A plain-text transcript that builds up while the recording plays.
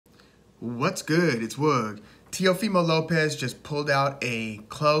What's good? It's Woog. Teofimo Lopez just pulled out a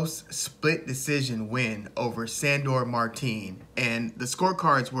close split decision win over Sandor Martin. And the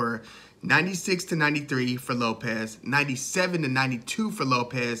scorecards were 96-93 for Lopez, 97-92 for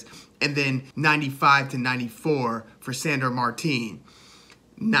Lopez, and then 95-94 for Sandor Martin.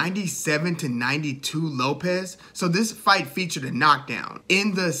 97-92 Lopez. So this fight featured a knockdown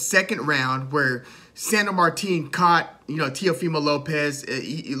in the second round where Sandor Martin caught, Teofimo Lopez.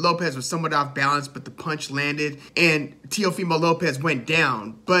 Lopez was somewhat off balance, but the punch landed and Teofimo Lopez went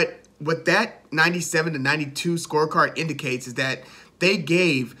down. But what that 97-92 scorecard indicates is that they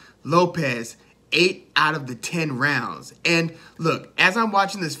gave Lopez 8 out of the 10 rounds. And look, as I'm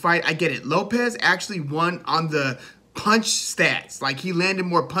watching this fight, I get it. Lopez actually won on the punch stats. Like, he landed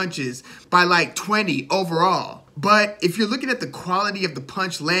more punches by like 20 overall. But if you're looking at the quality of the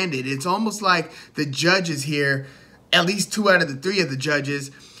punch landed, it's almost like the judges here, at least 2 out of the 3 of the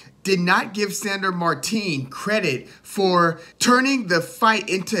judges, did not give Sandor Martin credit for turning the fight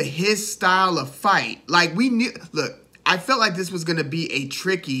into his style of fight. Like, we knew, look, I felt like this was going to be a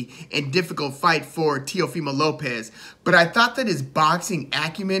tricky and difficult fight for Teofimo Lopez, but I thought that his boxing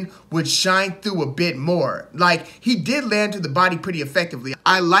acumen would shine through a bit more. Like, he did land to the body pretty effectively.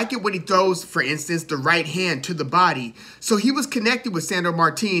 I like it when he throws, for instance, the right hand to the body. So he was connected with Sandor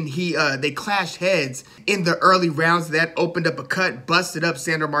Martin. They clashed heads in the early rounds. That opened up a cut, busted up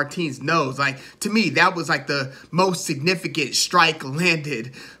Sandor Martin's nose. Like, to me, that was like the most significant strike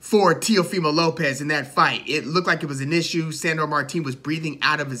landed for Teofimo Lopez in that fight. It looked like it was an issue. Sandor Martin was breathing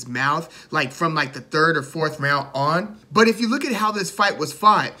out of his mouth, like from like the 3rd or 4th round on. But if you look at how this fight was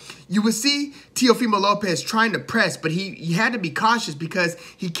fought, you would see Teofimo Lopez trying to press, but he had to be cautious because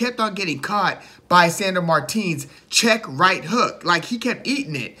he kept on getting caught by Sandor Martin's check right hook. Like, he kept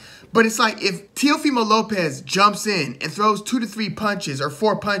eating it. But it's like, if Teofimo Lopez jumps in and throws 2 to 3 punches or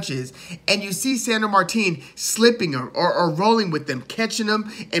 4 punches, and you see Sandor Martin slipping or rolling with them, catching them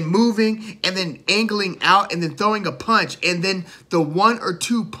and moving and then angling out and then throwing a punch, and then the 1 or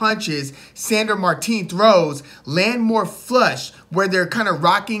 2 punches Sandor Martin throws land more flush where they're kind of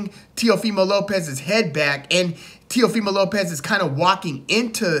rocking Teofimo Lopez's head back, and Teofimo Lopez is kind of walking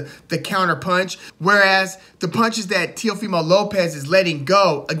into the counter punch, whereas the punches that Teofimo Lopez is letting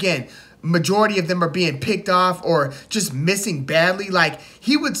go, again, majority of them are being picked off or just missing badly. Like,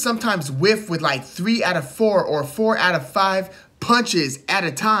 he would sometimes whiff with like 3 out of 4 or 4 out of 5 punches at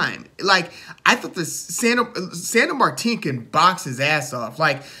a time. Like, I thought the Sandor Martin can box his ass off.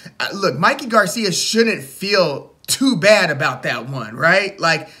 Like, look, Mikey Garcia shouldn't feel too bad about that one, right?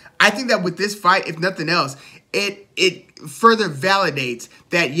 Like, I think that with this fight, if nothing else, it further validates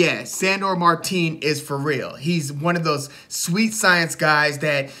that, yeah, Sandor Martin is for real. He's one of those sweet science guys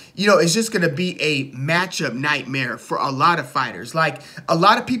that, is just going to be a matchup nightmare for a lot of fighters. Like, a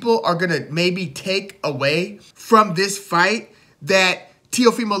lot of people are going to maybe take away from this fight that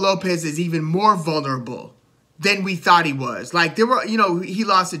Teofimo Lopez is even more vulnerable than we thought he was. Like, there were, he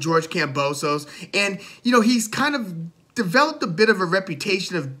lost to George Kambosos, and, he's kind of developed a bit of a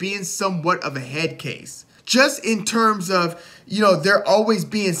reputation of being somewhat of a head case. Just in terms of, there always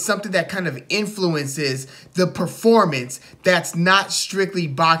being something that kind of influences the performance that's not strictly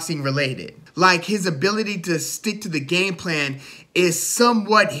boxing related. Like, his ability to stick to the game plan is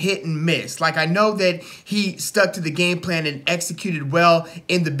somewhat hit and miss. Like, I know that he stuck to the game plan and executed well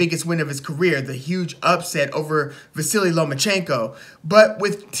in the biggest win of his career, the huge upset over Vasily Lomachenko. But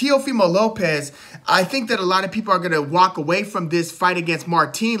with Teofimo Lopez, I think that a lot of people are going to walk away from this fight against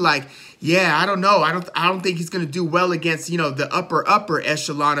Martin like, yeah, I don't know. I don't think he's going to do well against, the upper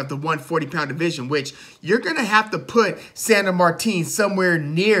echelon of the 140-pound division, which you're going to have to put Sandor Martin somewhere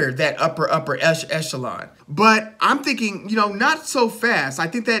near that upper echelon. But I'm thinking, not so fast. I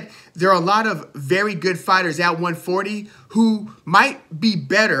think that there are a lot of very good fighters at 140 who might be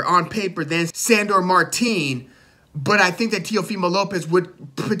better on paper than Sandor Martin, but I think that Teofimo Lopez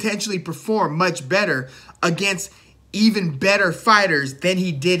would potentially perform much better against even better fighters than he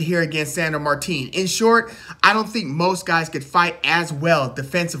did here against Sandor Martin. In short, I don't think most guys could fight as well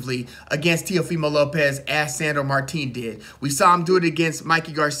defensively against Teofimo Lopez as Sandor Martin did. We saw him do it against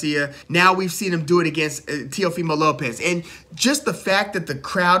Mikey Garcia. Now we've seen him do it against Teofimo Lopez. And just the fact that the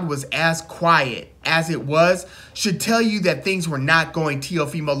crowd was as quiet as it was should tell you that things were not going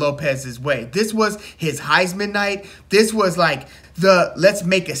Teofimo Lopez's way. This was his Heisman night. This was like the let's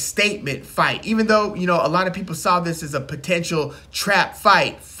make a statement fight, even though, you know, a lot of people saw this as a potential trap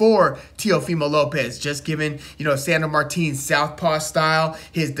fight for Teofimo Lopez, just given, you know, Sandor Martin's southpaw style,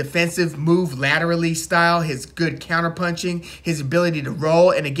 his defensive move laterally style, his good counterpunching, his ability to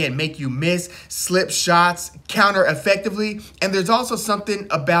roll and, again, make you miss, slip shots, counter effectively. And there's also something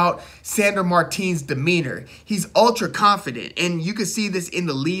about Sandor Martin's demeanor. He's ultra confident, and you can see this in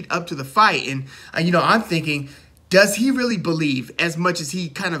the lead up to the fight. And, you know, I'm thinking, does he really believe, as much as he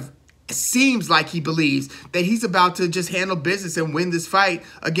kind of seems like he believes, that he's about to just handle business and win this fight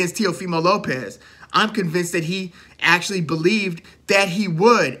against Teofimo Lopez? I'm convinced that he actually believed that he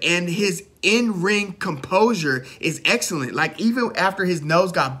would, and his in-ring composure is excellent. Like, even after his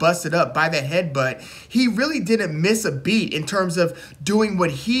nose got busted up by that headbutt, he really didn't miss a beat in terms of doing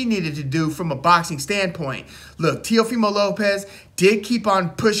what he needed to do from a boxing standpoint. Look, Teofimo Lopez did keep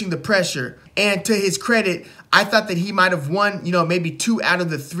on pushing the pressure, and to his credit, I thought that he might have won, you know, maybe 2 out of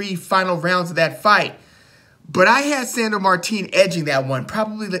the 3 final rounds of that fight. But I had Sandor Martin edging that one,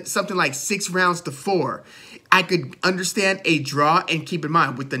 probably something like 6 rounds to 4. I could understand a draw, and keep in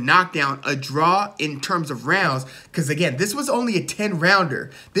mind, with the knockdown, a draw in terms of rounds, because again, this was only a 10-rounder.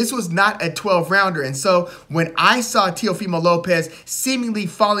 This was not a 12-rounder. And so when I saw Teofimo Lopez seemingly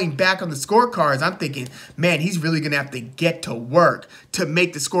falling back on the scorecards, I'm thinking, man, he's really going to have to get to work to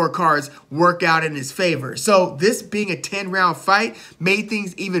make the scorecards work out in his favor. So this being a 10-round fight made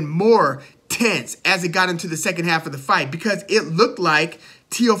things even more tense as it got into the second half of the fight, because it looked like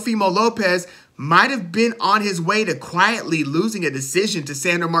Teofimo Lopez might have been on his way to quietly losing a decision to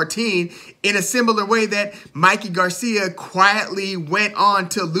Sandor Martin in a similar way that Mikey Garcia quietly went on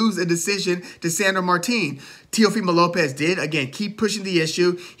to lose a decision to Sandor Martin. Teofimo Lopez did, again, keep pushing the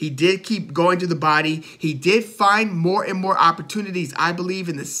issue. He did keep going to the body. He did find more and more opportunities, I believe,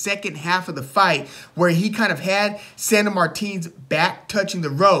 in the second half of the fight, where he kind of had Sandor Martin's back touching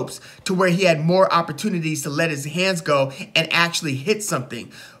the ropes to where he had more opportunities to let his hands go and actually hit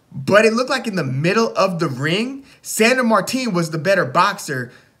something. But it looked like in the middle of the ring, Sandor Martin was the better boxer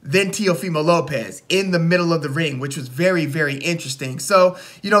than Teofimo Lopez in the middle of the ring, which was very, very interesting. So,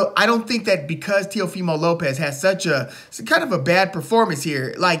 you know, I don't think that because Teofimo Lopez has such a kind of a bad performance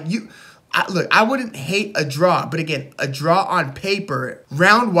here, like look, I wouldn't hate a draw, but again, a draw on paper,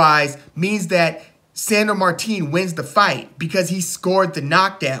 round-wise, means that Sandor Martin wins the fight because he scored the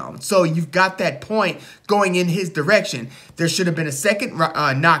knockdown. So you've got that point going in his direction. There should have been a second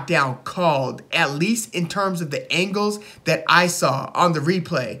knockdown called, at least in terms of the angles that I saw on the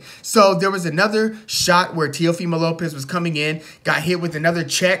replay. So there was another shot where Teofimo Lopez was coming in, got hit with another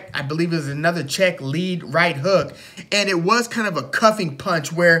check. I believe it was another check lead right hook. And it was kind of a cuffing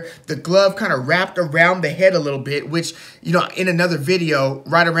punch where the glove kind of wrapped around the head a little bit, which, you know, in another video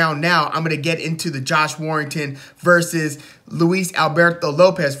right around now, I'm going to get into the Josh Warrington versus Luis Alberto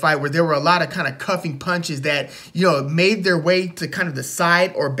Lopez fight, where there were a lot of kind of cuffing punches that, you know, made their way to kind of the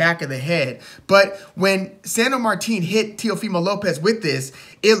side or back of the head. But when Sandor Martin hit Teofimo Lopez with this,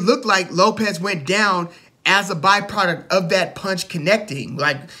 it looked like Lopez went down as a byproduct of that punch connecting.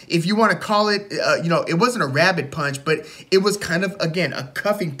 Like, if you want to call it, you know, it wasn't a rabbit punch, but it was kind of, again, a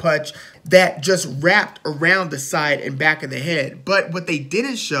cuffing punch that just wrapped around the side and back of the head. But what they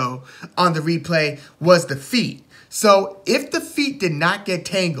didn't show on the replay was the feet. So if the feet did not get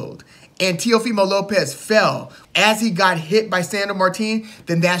tangled and Teofimo Lopez fell as he got hit by Sandor Martin,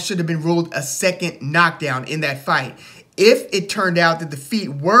 then that should have been ruled a second knockdown in that fight. If it turned out that the feet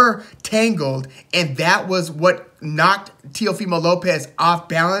were tangled and that was what knocked Teofimo Lopez off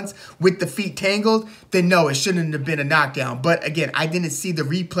balance with the feet tangled, then no, it shouldn't have been a knockdown. But again, I didn't see the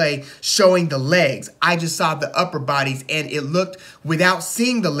replay showing the legs. I just saw the upper bodies, and it looked, without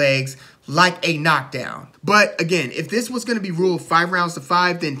seeing the legs, like a knockdown. But again, if this was going to be ruled 5 rounds to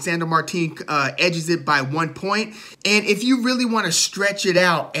 5, then Sandor Martin edges it by 1 point. And if you really want to stretch it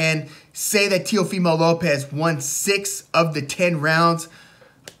out and say that Teofimo Lopez won 6 of the 10 rounds,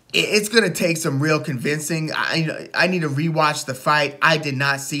 it's going to take some real convincing. I need to rewatch the fight. I did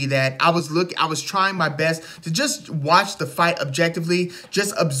not see that. I was trying my best to just watch the fight objectively,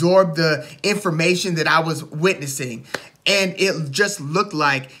 just absorb the information that I was witnessing. And it just looked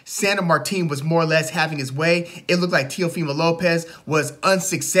like Sandor Martin was more or less having his way. It looked like Teofimo Lopez was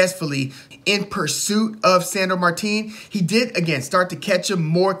unsuccessfully in pursuit of Sandor Martin. He did, again, start to catch him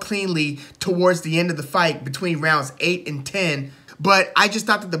more cleanly towards the end of the fight between rounds 8 and 10. But I just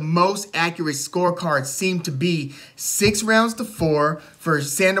thought that the most accurate scorecard seemed to be 6 rounds to 4 for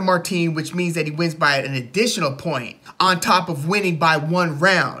Sandor Martin, which means that he wins by an additional point on top of winning by 1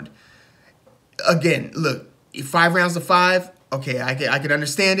 round. again, look, 5 rounds to 5, okay, I can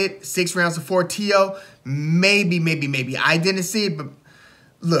understand it. 6 rounds to 4 Teo, maybe. I didn't see it, but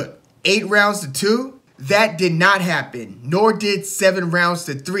look, 8 rounds to 2, that did not happen. Nor did 7 rounds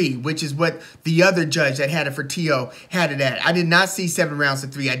to 3, which is what the other judge that had it for Teo had it at. I did not see 7 rounds to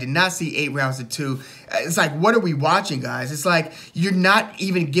 3. I did not see 8 rounds to 2. It's like, what are we watching, guys? It's like you're not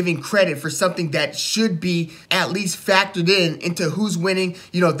even giving credit for something that should be at least factored into who's winning,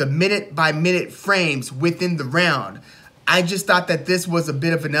 you know, the minute-by-minute frames within the round. I just thought that this was a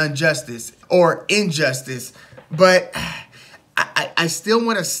bit of an injustice, but I still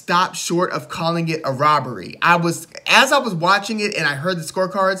want to stop short of calling it a robbery. As I was watching it and I heard the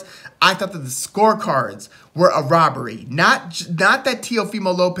scorecards, I thought that the scorecards were a robbery. Not that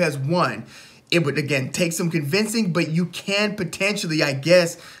Teofimo Lopez won. It would, again, take some convincing, but you can potentially, I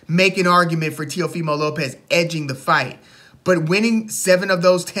guess, make an argument for Teofimo Lopez edging the fight. But winning 7 of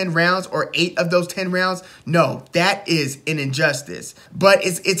those 10 rounds or 8 of those 10 rounds, no, that is an injustice. But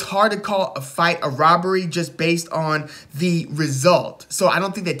it's hard to call a fight a robbery just based on the result. So I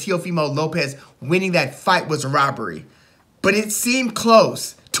don't think that Teofimo Lopez winning that fight was a robbery. But it seemed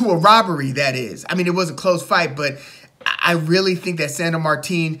close to a robbery, that is. I mean, it was a close fight, but I really think that Sandor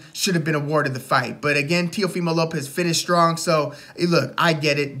Martin should have been awarded the fight. But again, Teofimo Lopez finished strong. So, look, I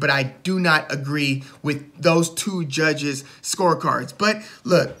get it, but I do not agree with those 2 judges' scorecards. But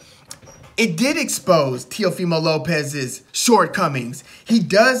look, it did expose Teofimo Lopez's shortcomings. He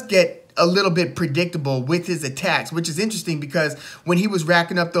does get a little bit predictable with his attacks, which is interesting because when he was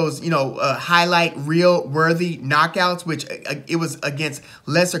racking up those, highlight reel worthy knockouts, which it was against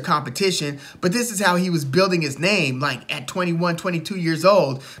lesser competition, but this is how he was building his name, like at 21, 22 years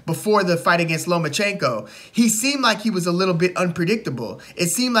old before the fight against Lomachenko. He seemed like he was a little bit unpredictable. It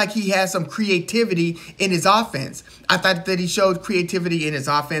seemed like he had some creativity in his offense. I thought that he showed creativity in his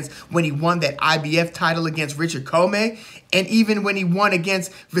offense when he won that IBF title against Richard Comey, and even when he won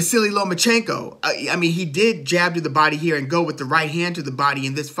against Vasily Lomachenko. I mean, he did jab to the body here and go with the right hand to the body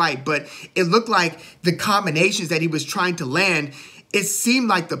in this fight, but it looked like the combinations that he was trying to land, it seemed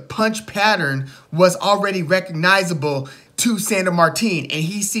like the punch pattern was already recognizable to Sandor Martin, and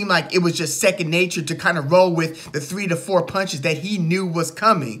he seemed like it was just second nature to kind of roll with the 3 to 4 punches that he knew was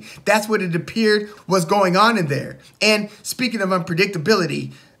coming. That's what it appeared was going on in there. And speaking of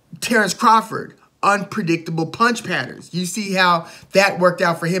unpredictability, Terence Crawford, unpredictable punch patterns. You see how that worked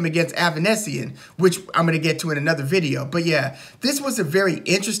out for him against Avanesian, which I'm going to get to in another video. But yeah, this was a very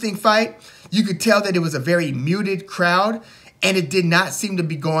interesting fight. You could tell that it was a very muted crowd, and it did not seem to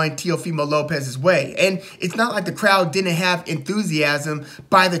be going Teofimo Lopez's way. And it's not like the crowd didn't have enthusiasm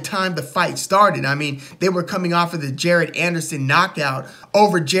by the time the fight started. I mean, they were coming off of the Jared Anderson knockout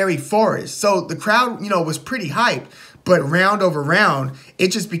over Jerry Forrest. So the crowd, was pretty hyped. But round over round, it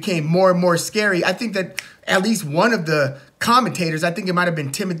just became more and more scary. I think that at least one of the commentators, I think it might have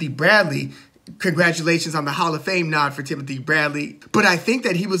been Timothy Bradley. Congratulations on the Hall of Fame nod for Timothy Bradley. But I think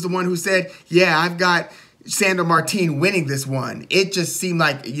that he was the one who said, yeah, I've got Sandor Martin winning this one. It just seemed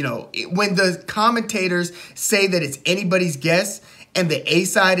like, when the commentators say that it's anybody's guess and the A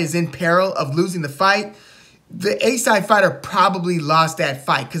side is in peril of losing the fight, the A-side fighter probably lost that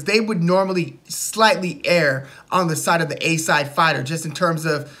fight because they would normally slightly err on the side of the A-side fighter just in terms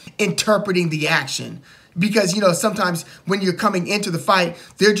of interpreting the action. Because, sometimes when you're coming into the fight,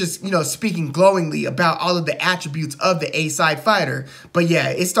 they're just, speaking glowingly about all of the attributes of the A-side fighter. But yeah,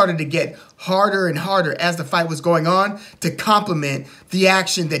 it started to get harder and harder as the fight was going on to complement the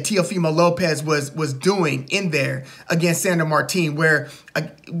action that Teofimo Lopez was doing in there against Sandor Martin, where,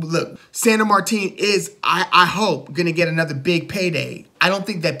 look, Sandor Martin is, I hope, going to get another big payday. I don't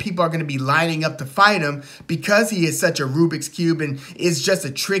think that people are going to be lining up to fight him because he is such a Rubik's Cube and is just a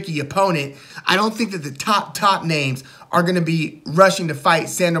tricky opponent. I don't think that the top names are going to be rushing to fight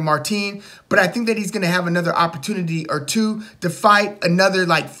Sandor Martin, but I think that he's going to have another opportunity or two to fight another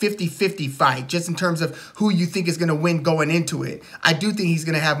like 50-50 fight, just in terms of who you think is going to win going into it. I do think he's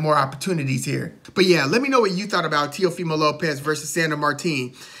going to have more opportunities here. But yeah, let me know what you thought about Teofimo Lopez versus Sandor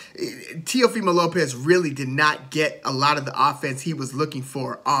Martin. Teofimo Lopez really did not get a lot of the offense he was looking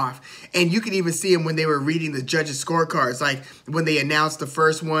for off. And you could even see him when they were reading the judges' scorecards. Like when they announced the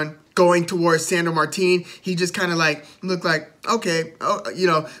first one going towards Sandor Martin, he just kind of like looked like, okay,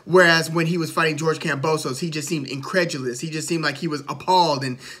 whereas when he was fighting George Kambosos, he just seemed incredulous. He just seemed like he was appalled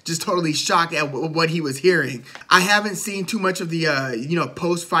and just totally shocked at what he was hearing. I haven't seen too much of the,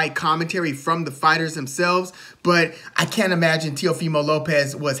 post-fight commentary from the fighters themselves, but I can't imagine Teofimo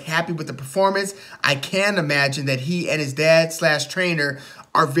Lopez was happy with the performance. I can imagine that he and his dad / trainer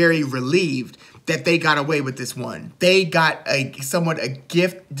are very relieved that they got away with this one. They got somewhat a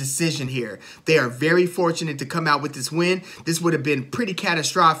gift decision here. They are very fortunate to come out with this win. This would have been pretty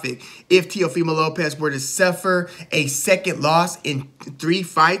catastrophic if Teofimo Lopez were to suffer a second loss in 3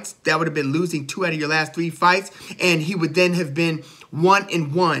 fights. That would have been losing 2 out of your last 3 fights, and he would then have been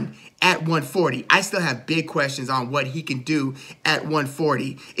 1-1 at 140. I still have big questions on what he can do at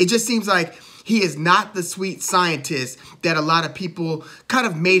 140. It just seems like he is not the sweet scientist that a lot of people kind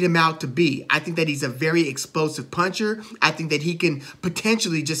of made him out to be. I think that he's a very explosive puncher. I think that he can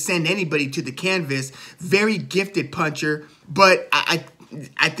potentially just send anybody to the canvas. Very gifted puncher, but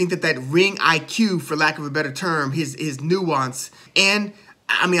I think that ring IQ, for lack of a better term, his nuance, and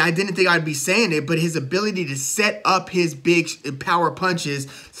I mean, I didn't think I'd be saying it, but his ability to set up his big power punches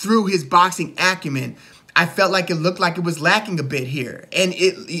through his boxing acumen, I felt like it looked like it was lacking a bit here. And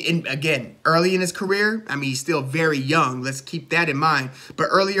again, early in his career, I mean, he's still very young. Let's keep that in mind. But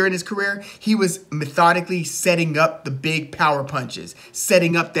earlier in his career, he was methodically setting up the big power punches,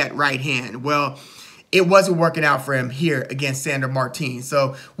 setting up that right hand. Well, it wasn't working out for him here against SANDOR Martin.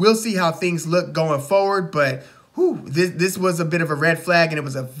 So we'll see how things look going forward, but this was a bit of a red flag, and it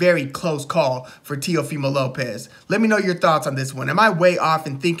was a very close call for Teofimo Lopez. Let me know your thoughts on this one. Am I way off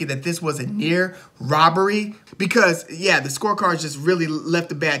in thinking that this was a near robbery? Because, yeah, the scorecards just really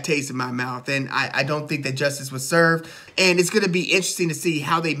left a bad taste in my mouth, and I don't think that justice was served. And it's going to be interesting to see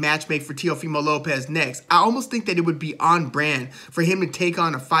how they matchmake for Teofimo Lopez next. I almost think that it would be on brand for him to take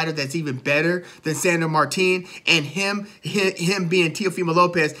on a fighter that's even better than SANDOR Martin, and him being Teofimo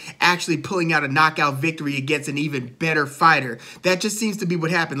Lopez actually pulling out a knockout victory against an even better fighter. That just seems to be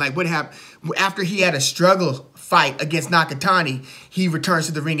what happened. Like, what happened after he had a struggle fight against Nakatani, he returns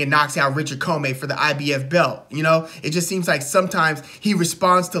to the ring and knocks out Richard Comey for the IBF belt. You know, it just seems like sometimes he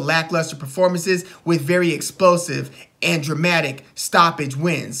responds to lackluster performances with very explosive and dramatic stoppage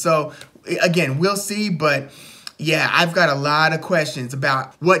wins. So again, we'll see, but yeah, I've got a lot of questions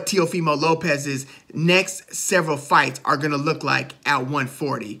about what Teofimo Lopez's next several fights are going to look like at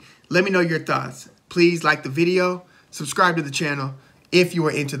 140. Let me know your thoughts. Please like the video, subscribe to the channel if you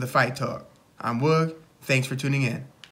are into the fight talk. I'm Woog. Thanks for tuning in.